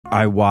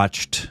I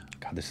watched.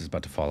 God, this is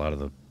about to fall out of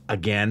the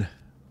again.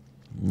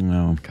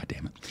 No, God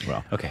damn it.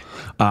 Well, okay.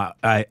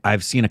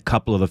 I've seen a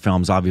couple of the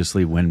films.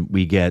 Obviously, when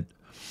we get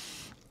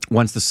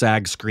once the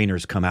SAG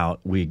screeners come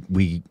out, we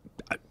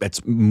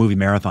it's movie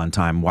marathon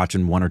time,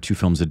 watching 1 or 2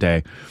 films a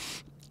day,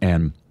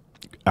 and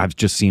I've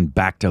just seen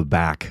back to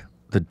back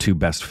the 2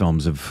 best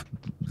films of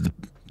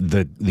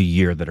the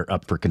year that are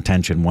up for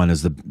contention. One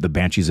is the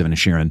Banshees of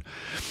Inisherin,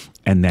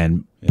 and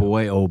then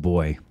boy oh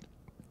boy,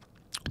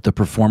 the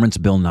performance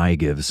Bill Nye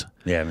gives.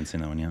 Yeah, I haven't seen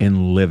that one yet.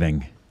 In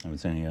Living. I haven't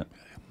seen it yet.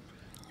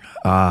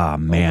 Ah,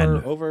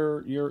 man.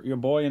 Over your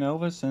boy in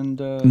Elvis and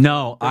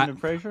no, Brendan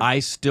Fraser? I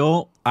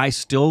still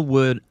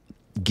would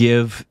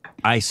give.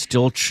 I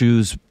still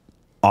choose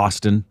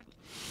Austin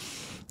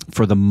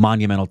for the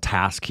monumental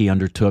task he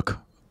undertook,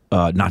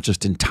 not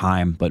just in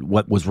time, but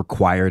what was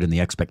required and the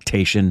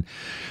expectation.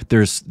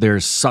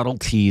 There's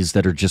subtleties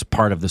that are just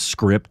part of the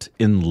script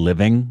in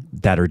Living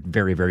that are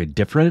very, very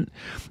different.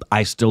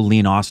 I still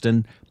lean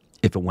Austin.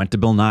 If it went to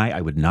Bill Nye,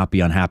 I would not be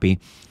unhappy.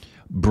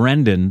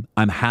 Brendan,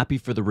 I'm happy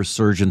for the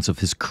resurgence of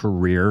his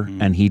career,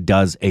 and he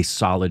does a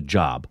solid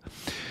job.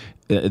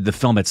 The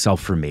film itself,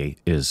 for me,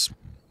 is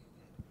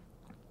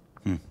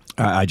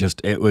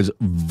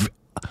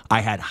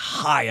I had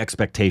high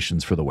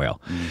expectations for The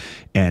Whale,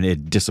 and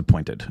it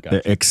disappointed.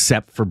 Gotcha.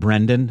 Except for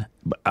Brendan,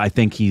 I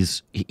think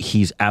he's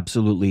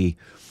absolutely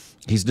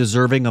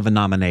deserving of a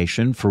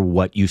nomination for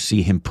what you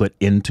see him put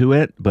into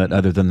it. But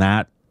other than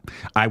that,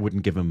 I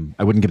wouldn't give him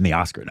the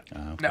Oscar.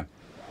 Okay. No,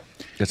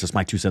 that's just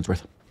my 2 cents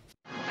worth.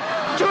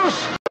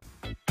 Juice.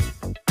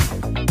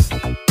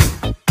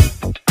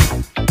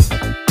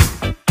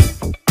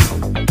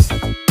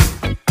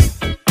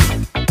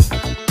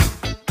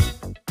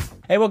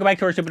 Hey, welcome back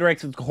to our Stupid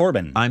Rex with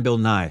Corbin. I'm Bill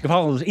Nye. You can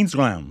follow us on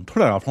Instagram,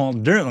 Twitter, for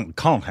different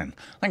content.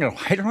 Thank you,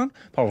 Patreon,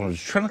 follow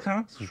us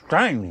on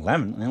subscribe,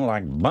 and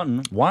like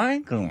button. Why?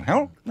 Because it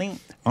helps me,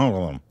 all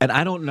of them. And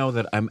I don't know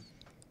that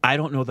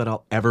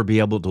I'll ever be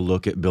able to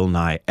look at Bill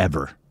Nye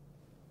ever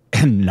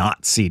and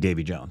not see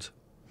Davy Jones.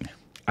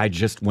 I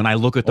just, when I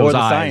look at those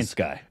eyes,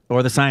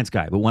 or the science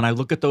guy, but when I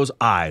look at those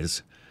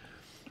eyes,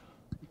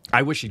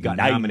 I wish he'd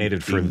gotten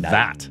nominated for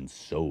that.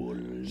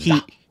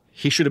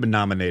 He should have been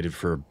nominated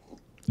for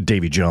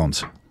Davy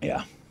Jones.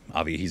 Yeah,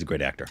 obviously he's a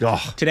great actor.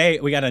 Oh. Today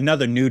we got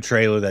another new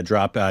trailer that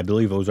dropped. I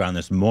believe it was around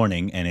this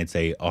morning, and it's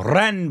a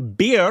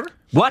Ranbir.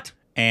 What?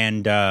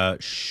 And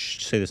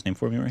say this name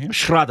for me right here.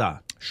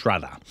 Shraddha.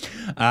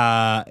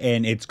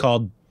 And it's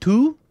called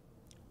Tu.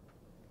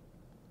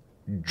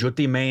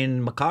 Jhoothi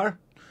main Makkar.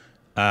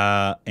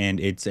 And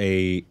it's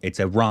a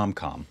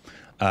rom-com,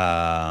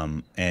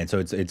 and so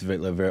it's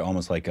very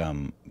almost like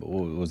what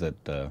was it?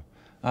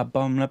 Whatever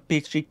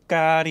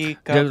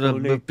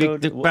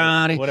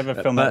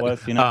film that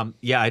was, you know.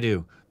 Yeah, I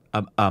do.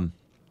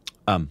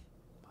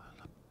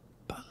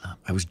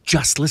 I was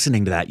just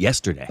listening to that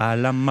yesterday. We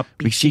were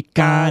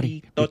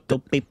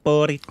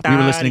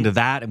listening to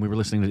that, and we were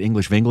listening to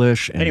English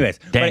Vinglish. Anyways,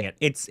 dang it,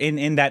 it's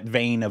in that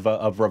vein of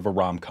a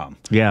rom-com.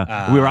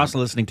 Yeah, we were also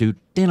listening to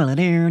Hello,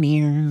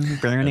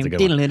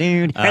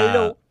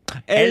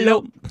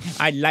 hello,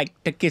 I'd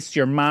like to kiss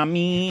your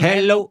mommy.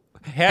 Hello,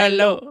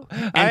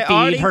 and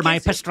feed her my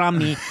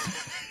pastrami.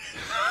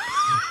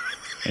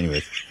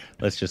 Anyways,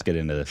 let's just get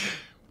into this.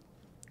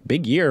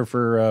 Big year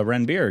for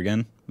Ranbir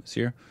again this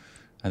year.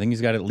 I think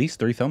he's got at least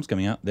 3 films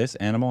coming out. This,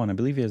 Animal, and I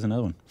believe he has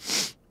another one.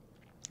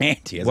 And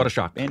he has what a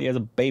shock. And he has a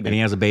baby. And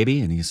he has a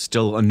baby, and he's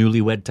still a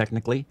newlywed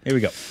technically. Here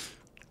we go.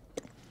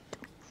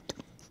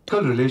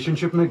 कल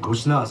relationship में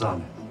घुसना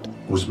आसान है,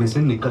 उसमें से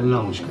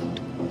निकलना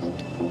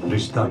मुश्किल।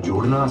 रिश्ता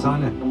जोड़ना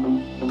आसान है,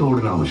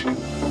 तोड़ना मुश्किल।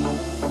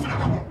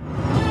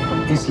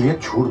 इसलिए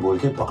झूठ बोल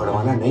के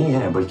पकड़वाना नहीं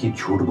है, बल्कि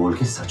झूठ बोल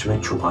के सच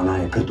में छुपाना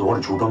है, फिर 2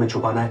 और झूठों में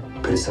छुपाना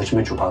है, फिर सच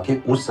में छुपा के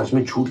उस सच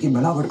में झूठ की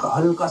मिलावट का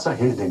हल्का सा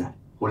हिंट देना है।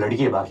 वो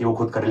लड़की है, बाकी वो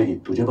खुद कर लेगी,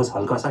 तुझे बस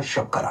हल्का सा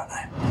शक कराना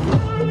है।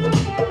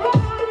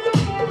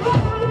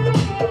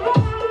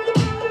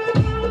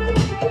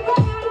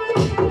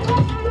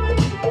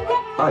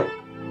 हाय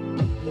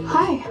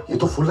हाय, ये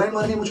तो फुल लाइन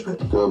मार रही है मुझ पे।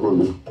 क्या बोल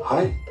रही?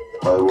 हाय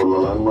हाय वाला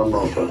लाइन मारना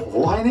होता है,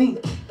 वो हाय नहीं,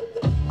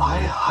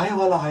 हाय हाय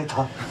वाला हाय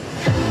था।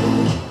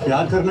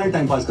 प्यार करना है,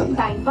 टाइम पास करना है।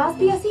 टाइम पास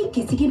भी ऐसी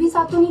किसी के भी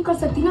साथ तो नहीं कर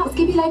सकती ना,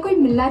 उसके भी लाइक कोई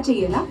मिलना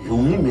चाहिए ना।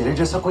 यूं ही मेरे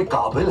जैसा कोई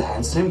काबिल,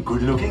 handsome,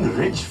 good looking,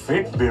 rich,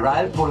 fit,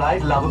 विराइल,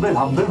 polite, lovable,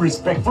 humble,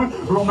 respectful,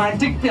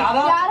 romantic,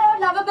 प्यारा। प्यारा और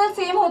लवेबल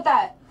सेम होता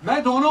है।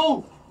 मैं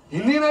दोनों,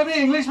 हिंदी में भी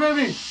इंग्लिश में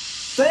भी।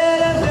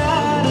 तेरे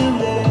प्यार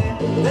में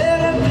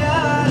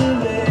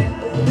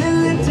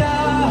दिल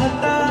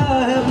चाहता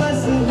है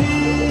बस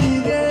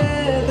भीगे,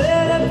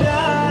 तेरे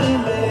प्यार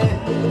में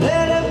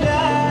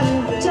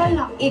चल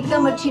ना,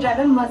 एकदम अच्छी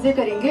ड्राइवर, मजे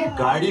करेंगे।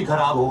 गाड़ी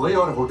खराब हो गई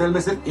और होटल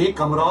में सिर्फ 1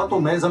 कमरा हो तो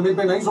मैं जमीन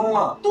पे नहीं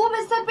सोऊंगा। तू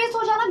बिस्तर पे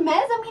सो जाना,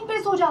 मैं जमीन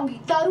पे सो जाऊंगी।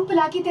 दारू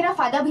पिला के तेरा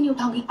फायदा भी नहीं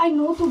उठाऊंगी। आई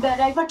नो तू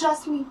ड्राइवर,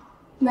 ट्रस्ट मी,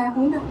 मैं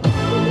हूं ना।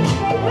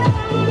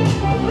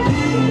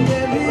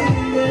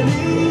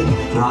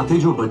 रातें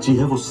जो बची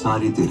है वो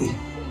सारी तेरी,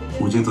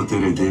 मुझे तो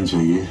तेरे दिन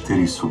चाहिए,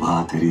 तेरी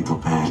सुबह, तेरी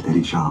दोपहर,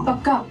 तेरी शाम।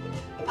 पक्का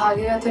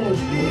भागेगा तो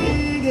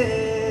नहीं?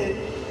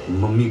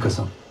 मम्मी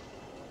कसम,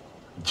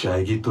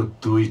 जाएगी तो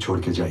तू ही छोड़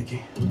के जाएगी।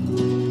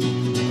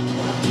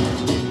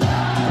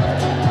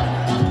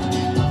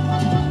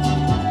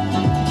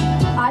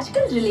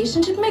 आजकल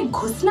रिलेशनशिप में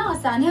घुसना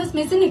आसान है,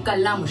 उसमें से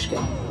निकलना मुश्किल।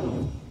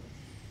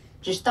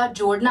 रिश्ता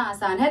जोड़ना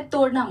आसान है,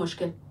 तोड़ना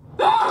मुश्किल।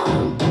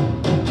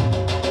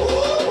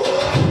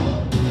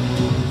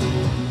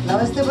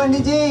 नमस्ते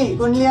पंडित जी,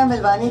 कुंडलियां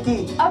मिलवानी थी।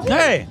 अभी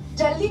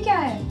जल्दी क्या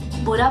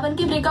है? बुरा बन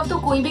के ब्रेकअप तो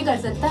कोई भी कर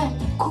सकता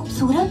है।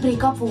 खूबसूरत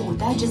ब्रेकअप वो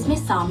होता है जिसमें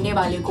सामने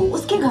वाले को,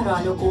 उसके घर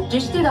वालों को,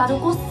 रिश्तेदारों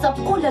को,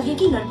 सबको लगे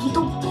कि लड़की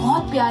तो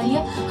बहुत प्यारी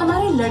है,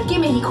 हमारे लड़के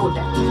में ही खोट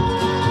है।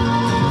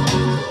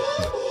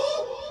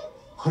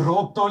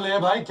 रोक तो ले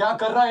भाई, क्या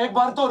कर रहा है? एक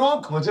बार तो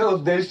रोक। मुझे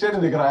उद्देश्य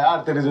नहीं दिख रहा यार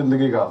तेरी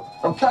जिंदगी का।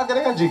 अब क्या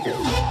करेगा जी के?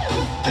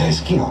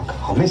 इसकी आंख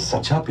हमें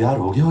सच्चा प्यार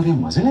हो गया और ये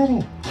मजे ले रही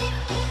है।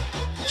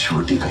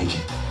 छोटी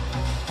कहेगी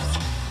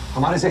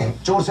हमारे से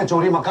चोर से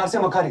चोरी, मकार से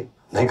मकारी।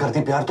 नहीं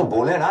करती प्यार तो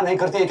बोले ना, नहीं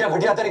करती ये क्या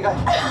घटिया तरीका है?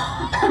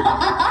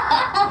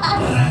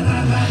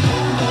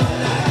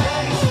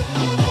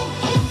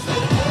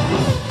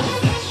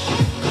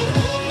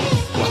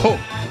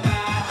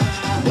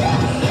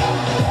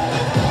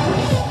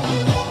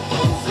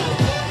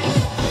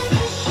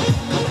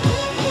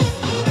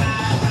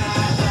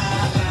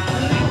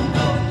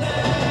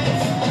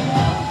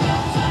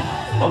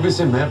 अब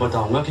इसे मैं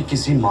बताऊंगा कि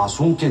किसी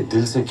मासूम के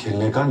दिल से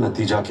खेलने का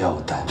नतीजा क्या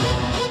होता है।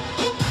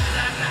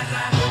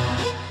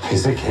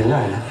 इसे खेलना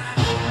है ना,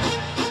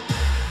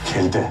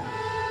 खेलते हैं।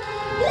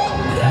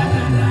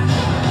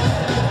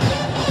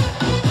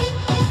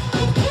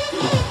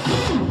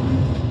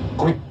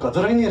 कोई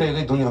कदर ही नहीं रह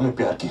गई दुनिया में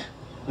प्यार की।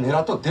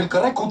 मेरा तो दिल कर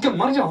रहा है कूद के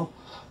मर जाऊं।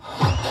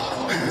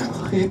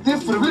 इतने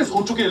फ्रिवलेस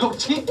हो चुके लोग।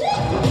 छी।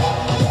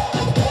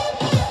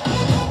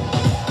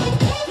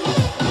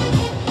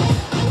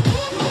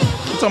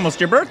 It's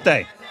almost your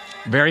birthday.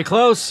 Very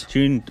close.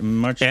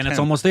 March 10th. And it's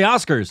almost the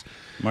Oscars.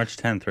 March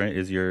 10th, right?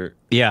 Is your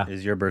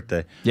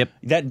birthday. Yep.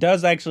 That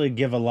does actually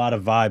give a lot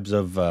of vibes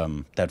of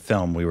that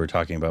film we were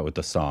talking about with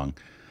the song,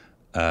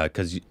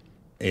 because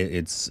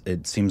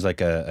it seems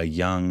like a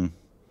young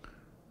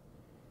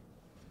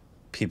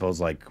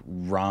people's like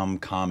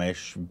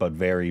rom-com-ish, but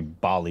very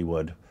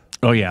Bollywood.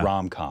 Oh yeah,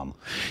 rom-com.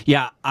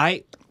 Yeah,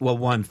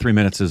 3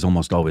 minutes is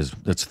almost always.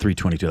 That's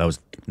 3:22.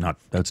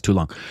 That's too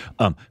long.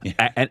 And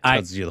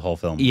tells you the whole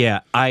film. Yeah,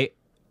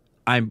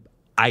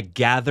 I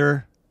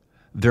gather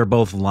they're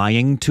both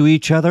lying to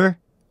each other,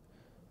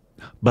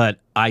 but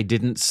I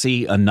didn't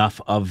see enough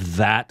of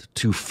that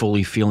to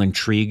fully feel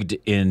intrigued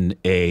in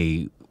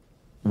a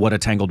what a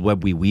tangled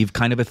web we weave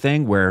kind of a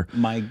thing where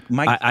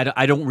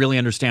I don't really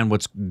understand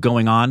what's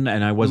going on,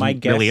 and I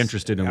wasn't really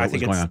interested in what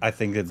was going on. I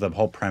think the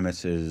whole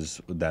premise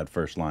is that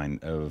first line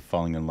of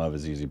falling in love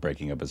is easy,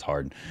 breaking up is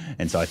hard.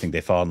 And so I think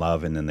they fall in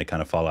love and then they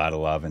kind of fall out of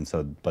love, and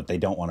so but they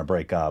don't want to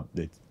break up.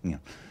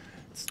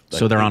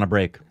 So they're on a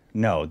break.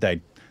 No,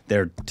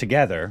 they're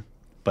together,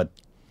 but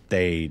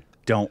they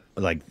don't,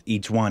 like,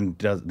 each one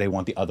does, they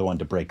want the other one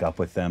to break up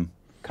with them,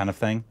 kind of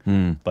thing.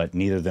 But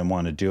neither of them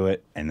want to do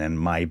it. And then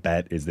my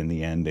bet is in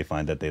the end, they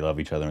find that they love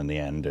each other in the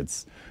end.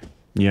 It's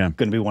going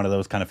to be one of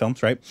those kind of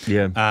films, right?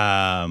 Yeah.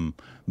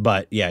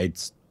 But yeah,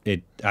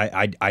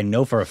 I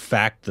know for a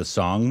fact the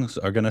songs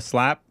are going to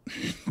slap,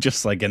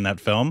 just like in that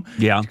film.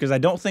 Yeah. Because I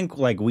don't think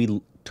like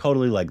we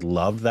totally like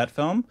loved that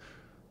film.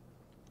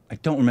 I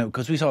don't remember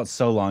because we saw it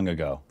so long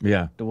ago.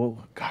 Yeah. Well,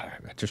 God,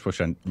 I just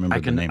wish I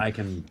remembered the name. I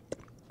can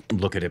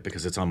look at it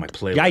because it's on my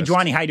playlist. Hi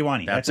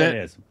Dwani. That's what it.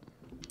 It is.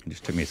 It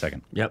just took me a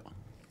second. Yep.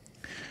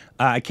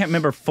 I can't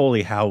remember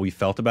fully how we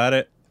felt about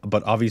it,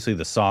 but obviously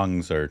the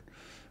songs are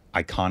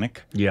iconic.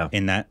 Yeah.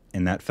 In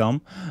that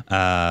film.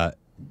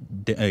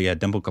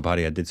 Dimple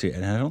Kapoor, I did see it,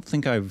 and I don't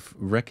think I've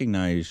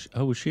recognized.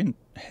 Oh, was she in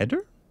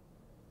Header?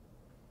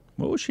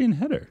 What was she in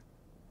Header?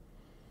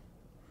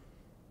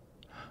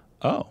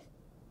 Oh.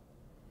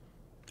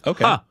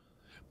 Okay. Huh.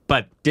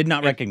 But did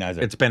not recognize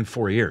her. It's been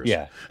 4 years.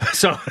 Yeah.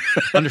 So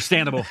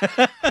understandable.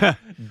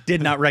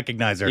 Did not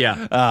recognize her.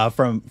 Yeah.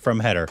 From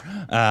Header.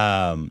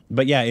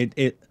 But yeah,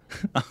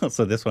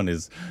 so this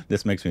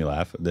makes me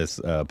laugh. This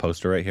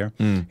poster right here,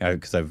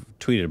 because I've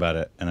tweeted about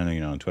it, and I know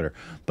you're not on Twitter.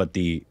 But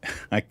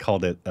I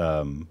called it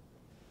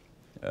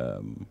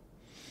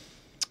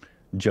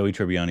Joey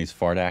Tribbiani's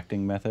fart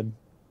acting method.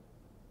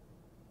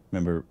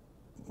 Remember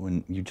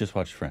when you just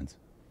watched Friends?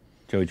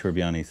 Joey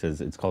Tribbiani says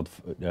it's called,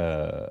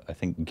 I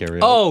think Gary.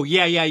 Oh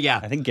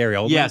yeah. I think Gary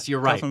Oldman. Yes, you're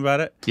right. Tells him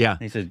about it. Yeah.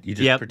 And he said, "You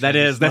just that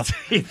is. That's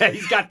he's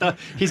got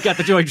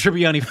the Joey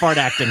Tribbiani fart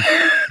acting.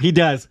 He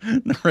does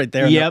right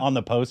there on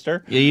the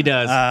poster. Yeah, he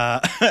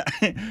does.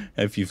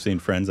 If you've seen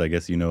Friends, I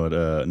guess you know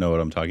what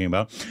I'm talking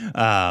about.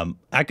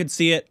 I could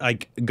see it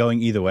like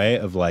going either way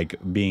of like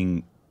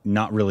being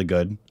not really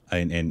good.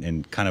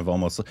 And kind of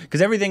almost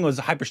because everything was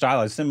hyper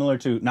stylized, similar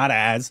to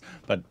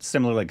but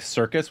similar like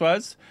Circus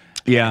was.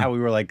 Yeah, how we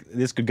were like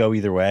this could go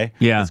either way.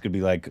 Yeah, this could be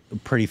like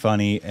pretty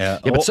funny.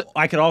 But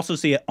I could also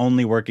see it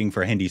only working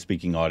for Hindi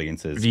speaking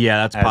audiences. Yeah,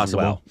 that's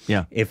possible. Well.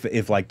 Yeah,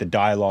 if like the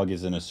dialogue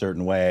is in a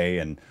certain way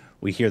and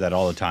we hear that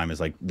all the time, is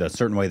like the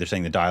certain way they're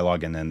saying the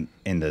dialogue, and then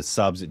in the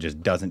subs it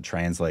just doesn't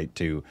translate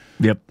to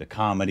the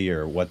comedy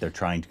or what they're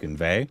trying to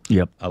convey.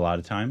 A lot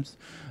of times.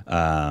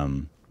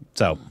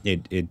 So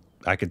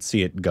I could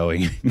see it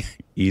going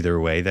either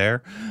way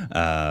there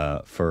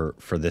for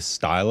this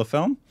style of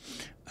film.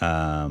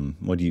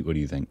 What do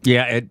you think?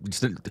 Yeah,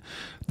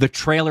 the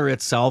trailer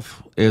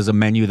itself is a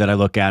menu that I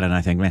look at and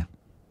I think, man.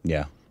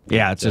 Yeah.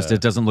 Yeah, it's just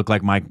it doesn't look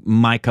like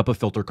my cup of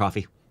filter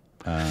coffee.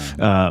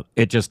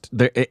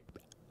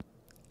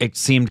 It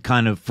seemed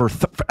kind of for a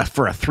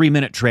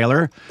 3-minute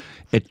trailer,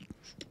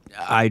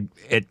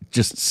 it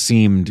just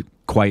seemed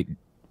quite.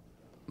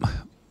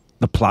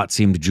 The plot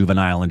seemed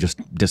juvenile and just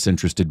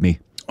disinterested me.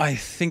 I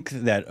think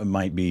that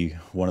might be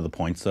one of the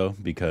points, though,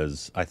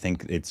 because I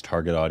think its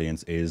target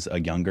audience is a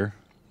younger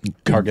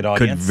target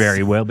audience. Could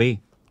very well be.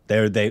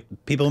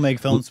 People make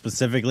films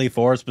specifically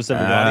for a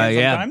specific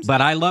audience sometimes.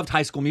 But I loved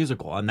High School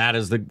Musical, and that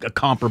is the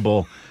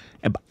comparable.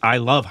 I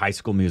love High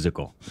School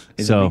Musical.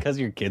 Is it because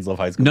your kids love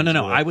High School Musical?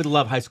 No. I would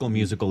love High School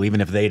Musical even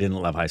if they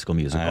didn't love High School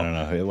Musical. I don't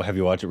know. Have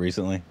you watched it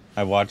recently?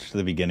 I watched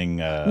the beginning.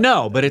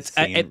 No, but it's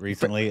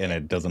recently, and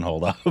it doesn't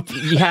hold up.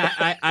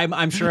 Yeah,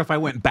 I'm sure if I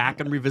went back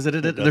and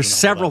revisited it, there's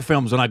several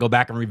films when I go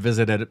back and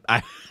revisit it.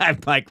 I'm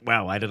like,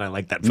 wow, why did I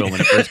like that film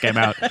when it first came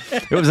out?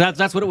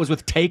 That's what it was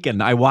with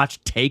Taken. I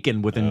watched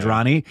Taken with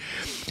Indrani,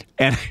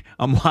 and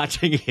I'm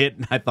watching it,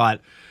 and I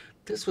thought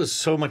this was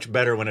so much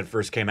better when it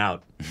first came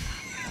out.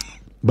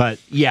 But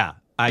yeah,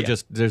 I'm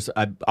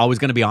always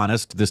going to be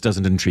honest. This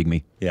doesn't intrigue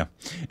me. Yeah.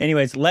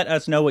 Anyways, let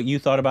us know what you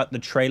thought about the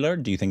trailer.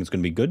 Do you think it's going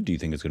to be good? Do you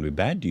think it's going to be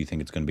bad? Do you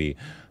think it's going to be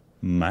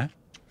meh?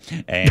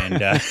 And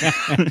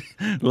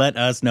let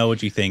us know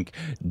what you think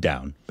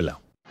down below.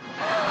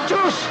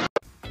 Juice!